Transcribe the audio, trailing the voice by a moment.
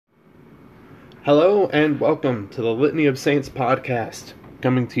Hello and welcome to the Litany of Saints podcast,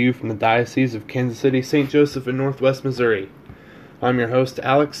 coming to you from the Diocese of Kansas City, St. Joseph in Northwest Missouri. I'm your host,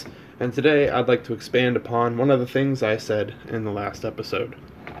 Alex, and today I'd like to expand upon one of the things I said in the last episode.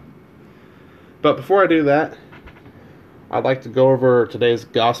 But before I do that, I'd like to go over today's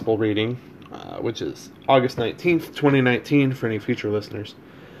Gospel reading, which is August 19th, 2019, for any future listeners.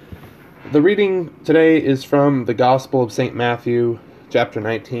 The reading today is from the Gospel of St. Matthew, chapter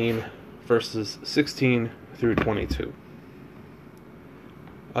 19, verses 16 through 22.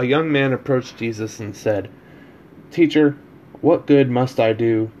 A young man approached Jesus and said, "Teacher, what good must I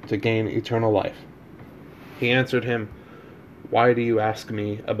do to gain eternal life?" He answered him, "Why do you ask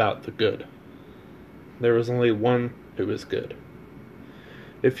me about the good? There is only one who is good.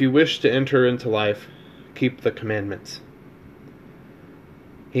 If you wish to enter into life, keep the commandments."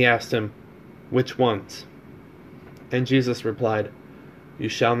 He asked him, "Which ones?" And Jesus replied, "You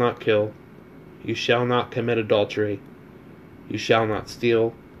shall not kill. You shall not commit adultery. You shall not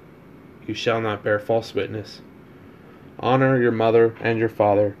steal. You shall not bear false witness. Honor your mother and your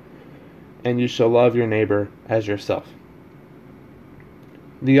father, and you shall love your neighbor as yourself."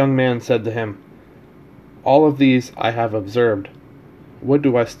 The young man said to him, "All of these I have observed. What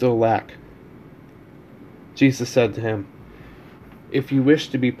do I still lack?" Jesus said to him, "If you wish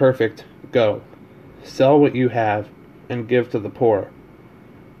to be perfect, go, sell what you have and give to the poor,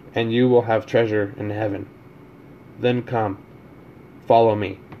 and you will have treasure in heaven. Then come, follow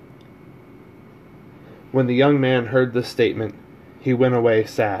me." When the young man heard this statement, he went away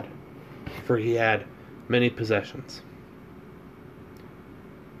sad, for he had many possessions.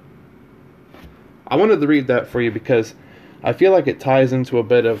 I wanted to read that for you because I feel like it ties into a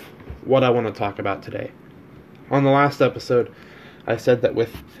bit of what I want to talk about today. On the last episode, I said that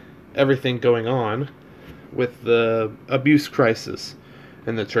with everything going on, with the abuse crisis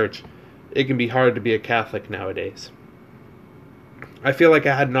in the church, it can be hard to be a Catholic nowadays. I feel like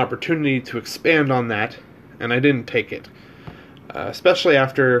I had an opportunity to expand on that, and I didn't take it. Especially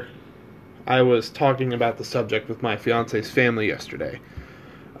after I was talking about the subject with my fiance's family yesterday.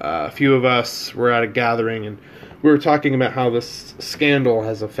 A few of us were at a gathering, and we were talking about how this scandal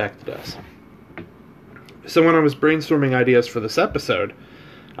has affected us. So when I was brainstorming ideas for this episode,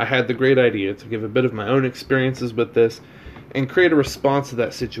 I had the great idea to give a bit of my own experiences with this and create a response to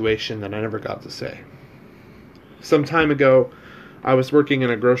that situation that I never got to say. Some time ago, I was working in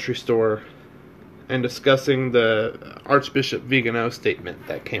a grocery store and discussing the Archbishop Vigano statement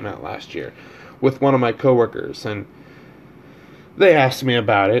that came out last year with one of my coworkers, and they asked me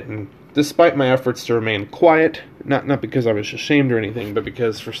about it, and despite my efforts to remain quiet, not because I was ashamed or anything, but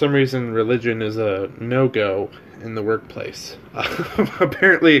because for some reason religion is a no-go in the workplace.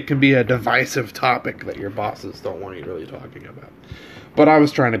 Apparently it can be a divisive topic that your bosses don't want you really talking about. But I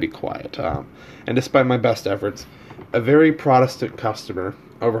was trying to be quiet, and despite my best efforts, a very Protestant customer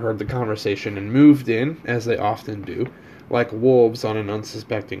overheard the conversation and moved in, as they often do, like wolves on an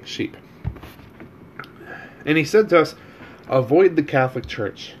unsuspecting sheep. And he said to us, "Avoid the Catholic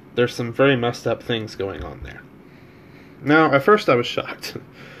Church. There's some very messed up things going on there." Now, at first I was shocked,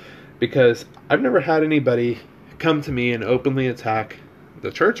 because I've never had anybody come to me and openly attack the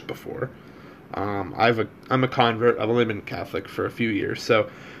church before. I'm a convert. I've only been Catholic for a few years, so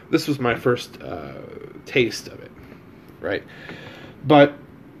this was my first taste of it, right? But,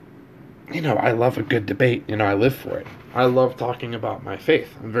 I love a good debate. I live for it. I love talking about my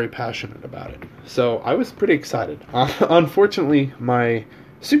faith. I'm very passionate about it. So I was pretty excited. Unfortunately, my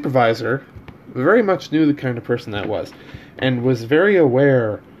supervisor very much knew the kind of person that was, and was very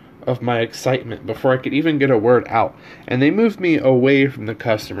aware of my excitement before I could even get a word out. And they moved me away from the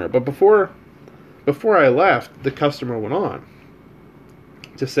customer. But before I left, the customer went on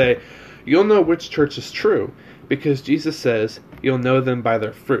to say, "You'll know which church is true, because Jesus says you'll know them by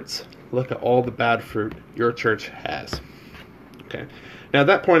their fruits. Look at all the bad fruit your church has." Okay. Now at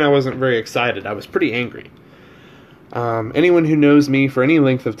that point I wasn't very excited. I was pretty angry. Anyone who knows me for any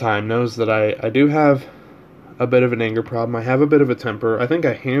length of time knows that I do have a bit of an anger problem. I have a bit of a temper. I think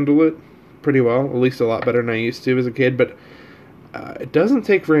I handle it pretty well, at least a lot better than I used to as a kid, but it doesn't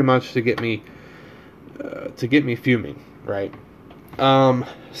take very much to get me fuming, right?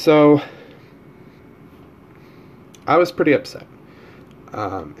 So I was pretty upset.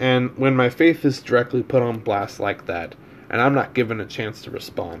 And when my faith is directly put on blast like that, and I'm not given a chance to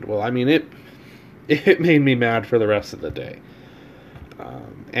respond, well, it made me mad for the rest of the day.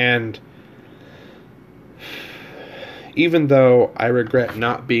 And even though I regret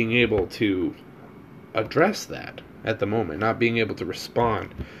not being able to address that at the moment, not being able to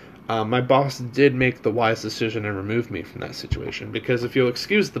respond, My boss did make the wise decision and remove me from that situation, because if you'll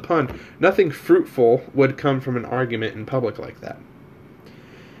excuse the pun, nothing fruitful would come from an argument in public like that.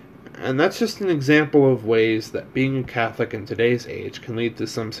 And that's just an example of ways that being a Catholic in today's age can lead to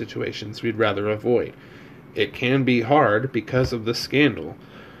some situations we'd rather avoid. It can be hard, because of the scandal,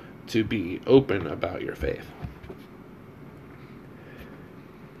 to be open about your faith.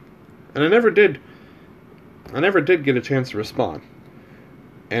 And I never did get a chance to respond.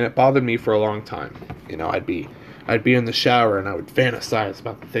 And it bothered me for a long time. I'd be in the shower and I would fantasize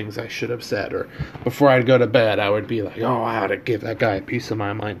about the things I should have said, or before I'd go to bed I would be like, oh, I ought to give that guy a piece of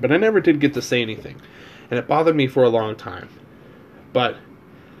my mind. But I never did get to say anything. And it bothered me for a long time. But,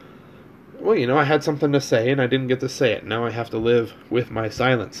 well, I had something to say and I didn't get to say it. Now I have to live with my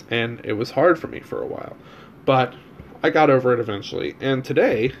silence. And it was hard for me for a while. But I got over it eventually. And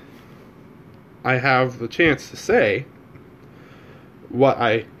today, I have the chance to say what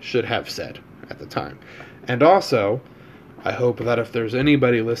I should have said at the time. And also, I hope that if there's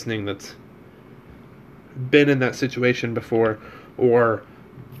anybody listening that's been in that situation before, or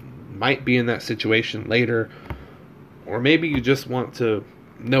might be in that situation later, or maybe you just want to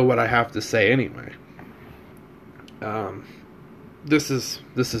know what I have to say anyway, this is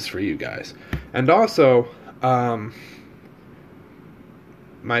for you guys. And also,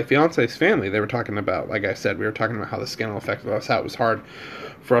 my fiance's family, they were talking about, like I said, we were talking about how the scandal affected us, how it was hard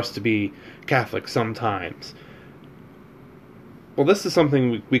for us to be Catholic sometimes. Well, this is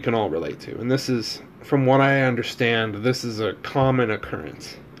something we can all relate to, and this is, from what I understand, this is a common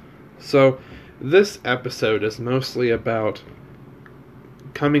occurrence. So, this episode is mostly about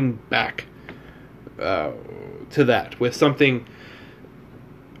coming back to that with something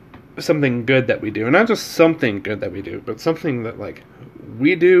good that we do, and not just something good that we do, but something that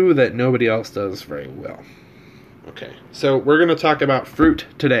we do that nobody else does very well. Okay, so we're going to talk about fruit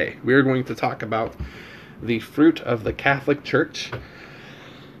today. We're going to talk about the fruit of the Catholic Church,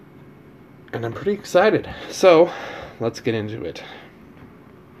 and I'm pretty excited. So, let's get into it.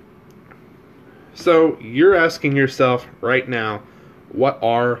 So, you're asking yourself right now, what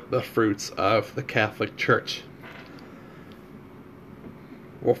are the fruits of the Catholic Church?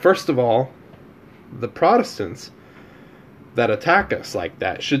 Well, first of all, the Protestants that attack us like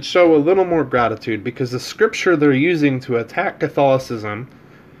that should show a little more gratitude, because the scripture they're using to attack Catholicism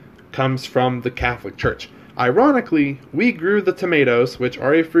comes from the Catholic Church. Ironically, we grew the tomatoes, which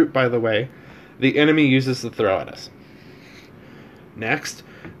are a fruit, by the way, the enemy uses to throw at us. Next,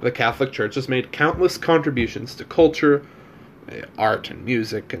 the Catholic Church has made countless contributions to culture, art and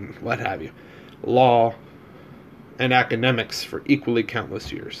music and what have you, law and academics for equally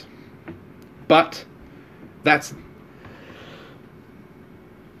countless years. But that's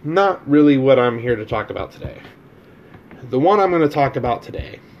not really what I'm here to talk about today. The one I'm going to talk about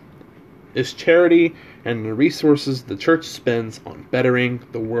today is charity and the resources the church spends on bettering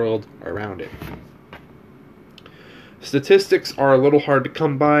the world around it. Statistics are a little hard to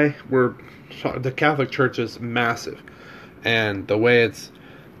come by. The Catholic Church is massive, and the way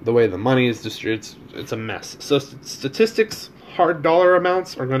the money is distributed, it's a mess. So statistics, hard dollar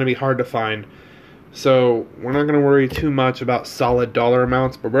amounts, are going to be hard to find. So we're not going to worry too much about solid dollar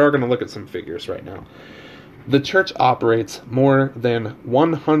amounts, but we're going to look at some figures right now. The church operates more than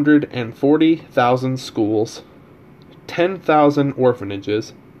 140,000 schools, 10,000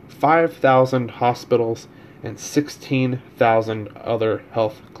 orphanages, 5,000 hospitals, and 16,000 other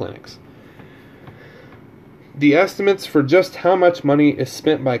health clinics. The estimates for just how much money is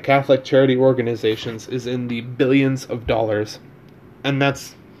spent by Catholic charity organizations is in the billions of dollars, and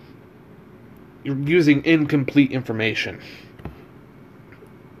that's using incomplete information.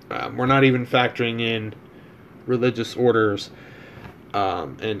 We're not even factoring in religious orders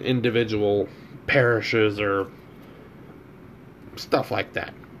and individual parishes or stuff like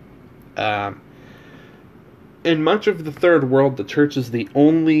that. In much of the third world, the church is the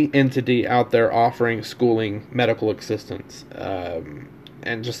only entity out there offering schooling, medical assistance,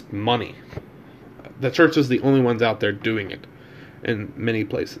 and just money. The church is the only ones out there doing it in many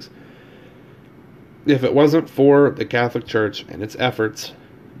places. If it wasn't for the Catholic Church and its efforts,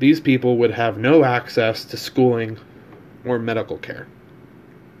 these people would have no access to schooling or medical care.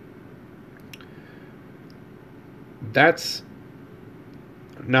 That's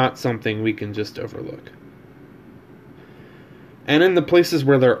not something we can just overlook. And in the places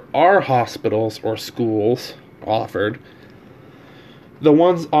where there are hospitals or schools offered, the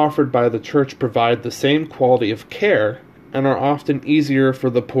ones offered by the church provide the same quality of care and are often easier for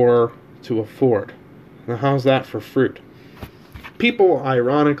the poor to afford. Now, how's that for fruit? People,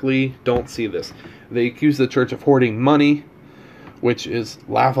 ironically, don't see this. They accuse the church of hoarding money which is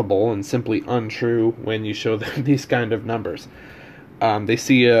laughable and simply untrue when you show them these kind of numbers. They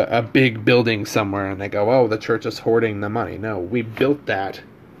see a big building somewhere and they go, oh, the church is hoarding the money. No, we built that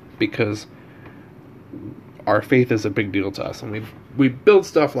because our faith is a big deal to us, and we build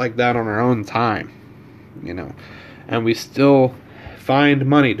stuff like that on our own time, and we still find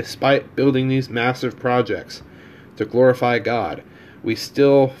money despite building these massive projects to glorify God. We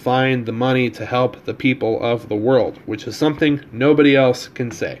still find the money to help the people of the world, which is something nobody else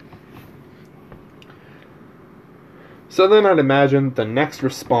can say. So then I'd imagine the next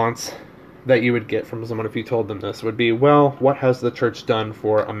response that you would get from someone if you told them this would be, well, what has the church done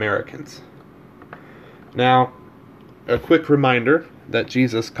for Americans? Now, a quick reminder that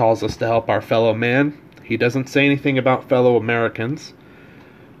Jesus calls us to help our fellow man. He doesn't say anything about fellow Americans.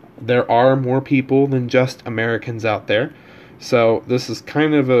 There are more people than just Americans out there. So this is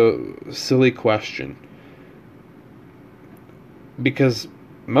kind of a silly question, because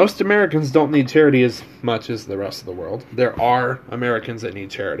most Americans don't need charity as much as the rest of the world. There are Americans that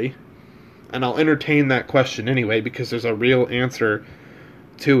need charity, and I'll entertain that question anyway because there's a real answer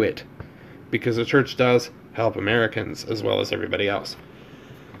to it, because the church does help Americans as well as everybody else.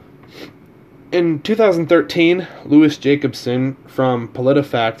 In 2013, Louis Jacobson from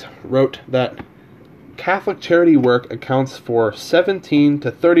PolitiFact wrote that Catholic charity work accounts for 17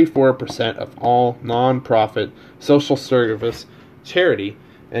 to 34% of all non-profit social service charity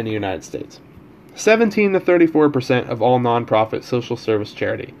in the United States. 17 to 34% of all non-profit social service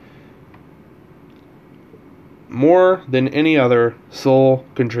charity. More than any other sole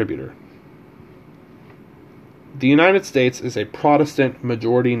contributor. The United States is a Protestant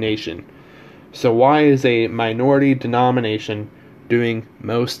majority nation, so why is a minority denomination doing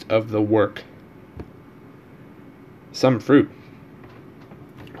most of the work? Some fruit.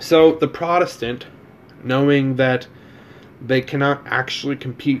 So the Protestant, knowing that they cannot actually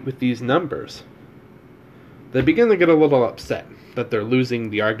compete with these numbers, they begin to get a little upset that they're losing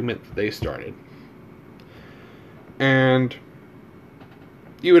the argument that they started. And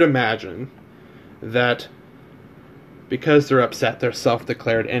you would imagine that because they're upset, their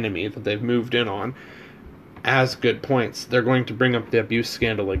self-declared enemy that they've moved in on has good points, they're going to bring up the abuse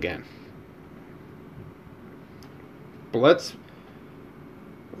scandal again. But let's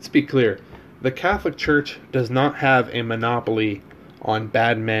be clear. The Catholic Church does not have a monopoly on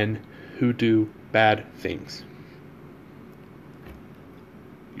bad men who do bad things.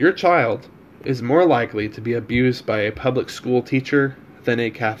 Your child is more likely to be abused by a public school teacher than a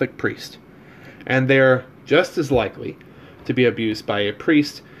Catholic priest, and they're just as likely to be abused by a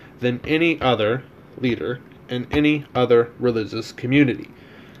priest than any other leader in any other religious community.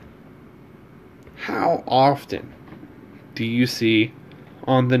 How often do you see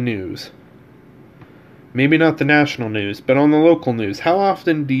on the news, maybe not the national news, but on the local news, how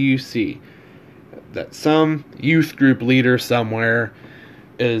often do you see that some youth group leader somewhere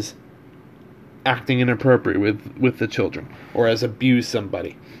is acting inappropriate with the children, or has abused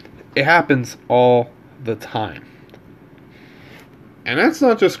somebody? It happens all the time. And that's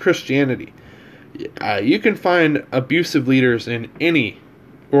not just Christianity. You can find abusive leaders in any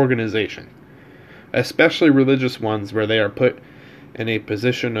organization, especially religious ones, where they are put in a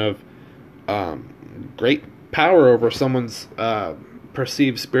position of great power over someone's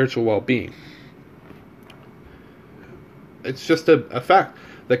perceived spiritual well-being. It's just a fact.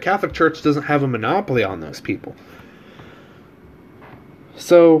 The Catholic Church doesn't have a monopoly on those people.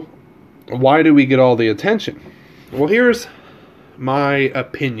 So, why do we get all the attention? Well, here's my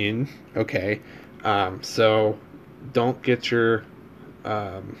opinion, okay? So, don't get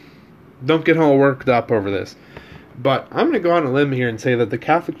all worked up over this. But I'm going to go on a limb here and say that the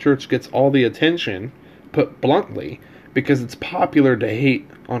Catholic Church gets all the attention, put bluntly, because it's popular to hate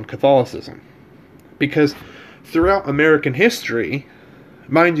on Catholicism. Because throughout American history,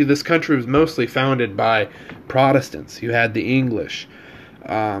 mind you, this country was mostly founded by Protestants. You had the English.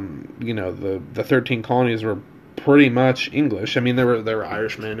 The 13 colonies were pretty much English. I mean, there were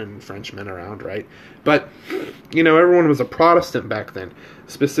Irishmen and Frenchmen around, right? But, everyone was a Protestant back then,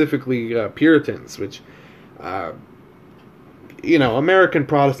 specifically Puritans, which, American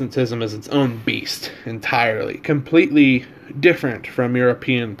Protestantism is its own beast entirely, completely different from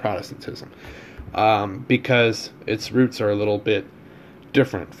European Protestantism, because its roots are a little bit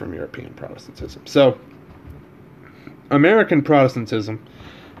different from European Protestantism. So, American Protestantism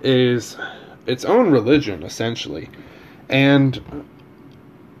is its own religion, essentially. And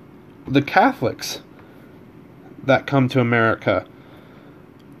the Catholics that come to America,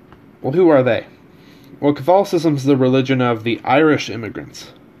 well, who are they? Well, Catholicism is the religion of the Irish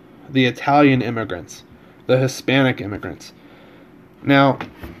immigrants, the Italian immigrants, the Hispanic immigrants, Now,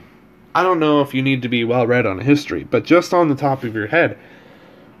 I don't know if you need to be well read on history, but just on the top of your head,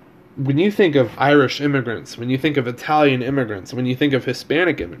 when you think of Irish immigrants, when you think of Italian immigrants, when you think of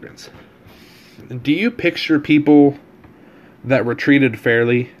Hispanic immigrants, do you picture people that were treated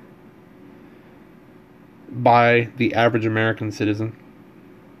fairly by the average American citizen?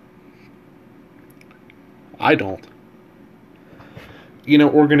 I don't. You know,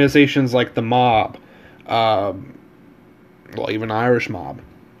 organizations like the mob, even Irish mob,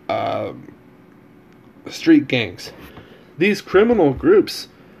 street gangs, these criminal groups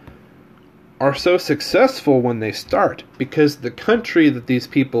are so successful when they start because the country that these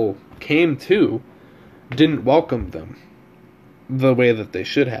people came to didn't welcome them the way that they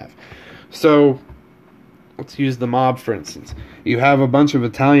should have. So, let's use the mob for instance. You have a bunch of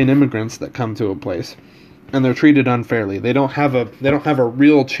Italian immigrants that come to a place, and they're treated unfairly. They don't have a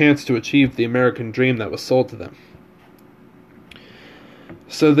real chance to achieve the American dream that was sold to them.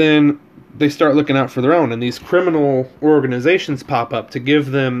 So then they start looking out for their own, and these criminal organizations pop up to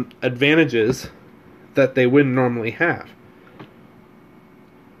give them advantages that they wouldn't normally have.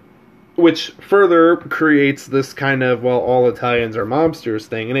 Which further creates this kind of, well, all Italians are mobsters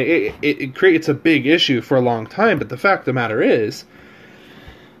thing, and it creates a big issue for a long time, but the fact of the matter is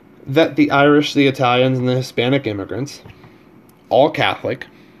that the Irish, the Italians, and the Hispanic immigrants, all Catholic,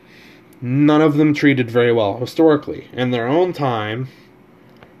 none of them treated very well historically. In their own time,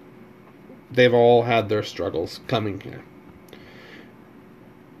 they've all had their struggles coming here.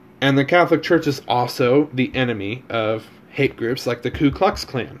 And the Catholic Church is also the enemy of hate groups like the Ku Klux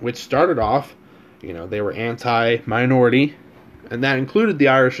Klan, which started off, they were anti-minority, and that included the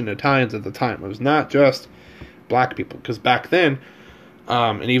Irish and Italians at the time. It was not just black people, because back then,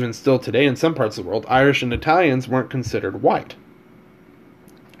 and even still today in some parts of the world, Irish and Italians weren't considered white.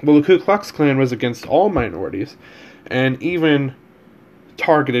 Well, the Ku Klux Klan was against all minorities, and even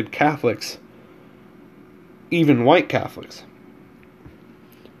targeted Catholics, even white Catholics.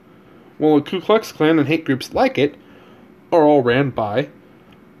 Well, the Ku Klux Klan and hate groups like it are all ran by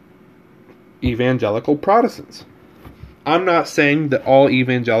evangelical Protestants. I'm not saying that all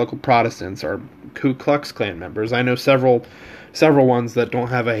evangelical Protestants are Ku Klux Klan members. I know several ones that don't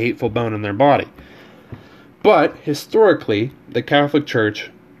have a hateful bone in their body. But historically, the Catholic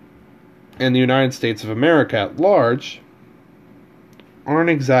Church and the United States of America at large aren't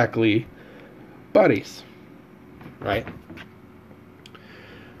exactly buddies, right?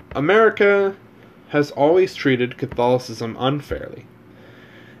 America has always treated Catholicism unfairly,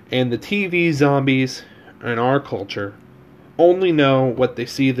 and the TV zombies in our culture only know what they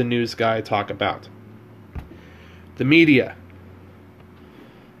see the news guy talk about. The media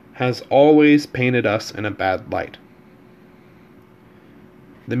has always painted us in a bad light.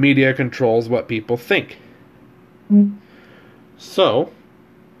 The media controls what people think. So,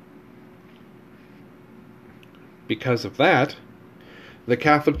 because of that, the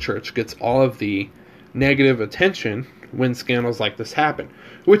Catholic Church gets all of the negative attention when scandals like this happen,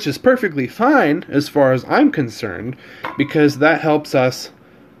 which is perfectly fine as far as I'm concerned, because that helps us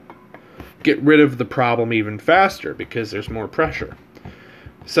get rid of the problem even faster because there's more pressure.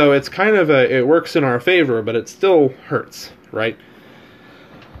 So it's kind of it works in our favor, but it still hurts, right?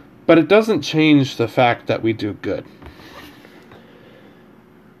 But it doesn't change the fact that we do good.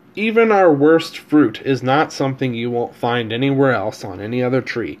 Even our worst fruit is not something you won't find anywhere else on any other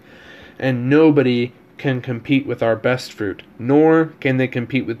tree, and nobody can compete with our best fruit, nor can they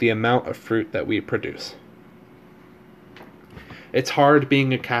compete with the amount of fruit that we produce. It's hard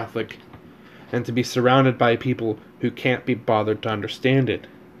being a Catholic and to be surrounded by people who can't be bothered to understand it.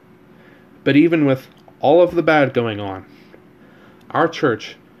 But even with all of the bad going on, our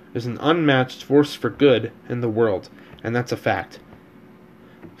church is an unmatched force for good in the world, and that's a fact.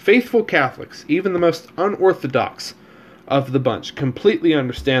 Faithful Catholics, even the most unorthodox of the bunch, completely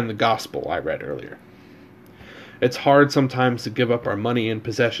understand the gospel I read earlier. It's hard sometimes to give up our money and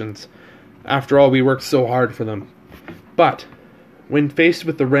possessions. After all, we worked so hard for them. But when faced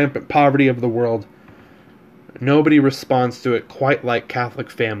with the rampant poverty of the world, nobody responds to it quite like Catholic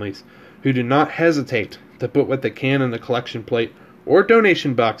families who do not hesitate to put what they can in the collection plate or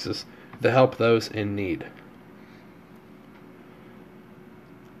donation boxes to help those in need.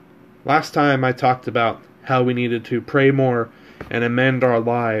 Last time I talked about how we needed to pray more and amend our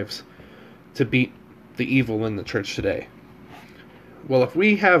lives to beat the evil in the church today. Well, if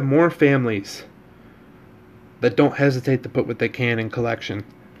we have more families that don't hesitate to put what they can in collection,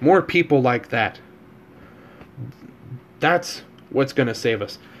 more people like that, that's what's going to save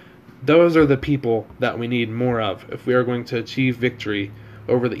us. Those are the people that we need more of if we are going to achieve victory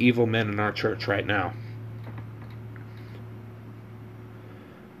over the evil men in our church right now.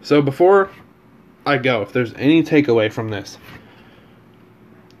 So before I go, if there's any takeaway from this,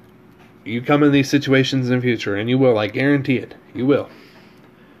 you come in these situations in the future, and you will, I guarantee it, you will.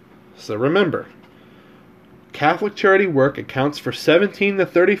 So remember, Catholic charity work accounts for 17 to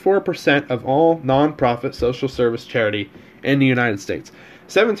 34% of all nonprofit social service charity in the United States.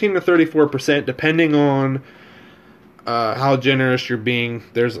 17 to 34%, depending on how generous you're being.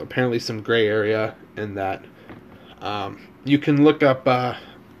 There's apparently some gray area in that. You can look up, I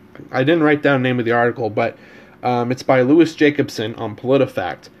didn't write down the name of the article, but it's by Louis Jacobson on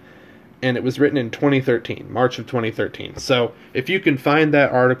PolitiFact, and it was written in 2013, March of 2013. So if you can find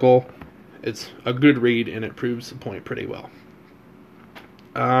that article, it's a good read, and it proves the point pretty well.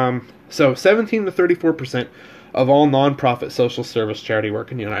 So 17 to 34% of all nonprofit social service charity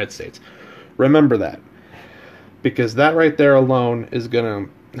work in the United States. Remember that, because that right there alone is going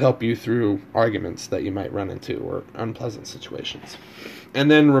to help you through arguments that you might run into or unpleasant situations. And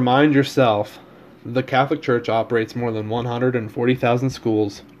then remind yourself, the Catholic Church operates more than 140,000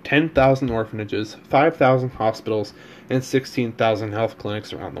 schools, 10,000 orphanages, 5,000 hospitals, and 16,000 health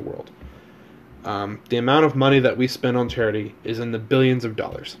clinics around the world. The amount of money that we spend on charity is in the billions of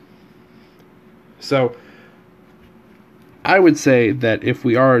dollars. So, I would say that if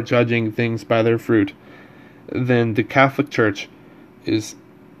we are judging things by their fruit, then the Catholic Church is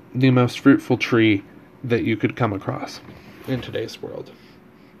the most fruitful tree that you could come across in today's world.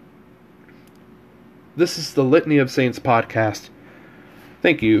 This is the Litany of Saints podcast.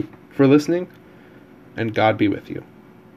 Thank you for listening, and God be with you.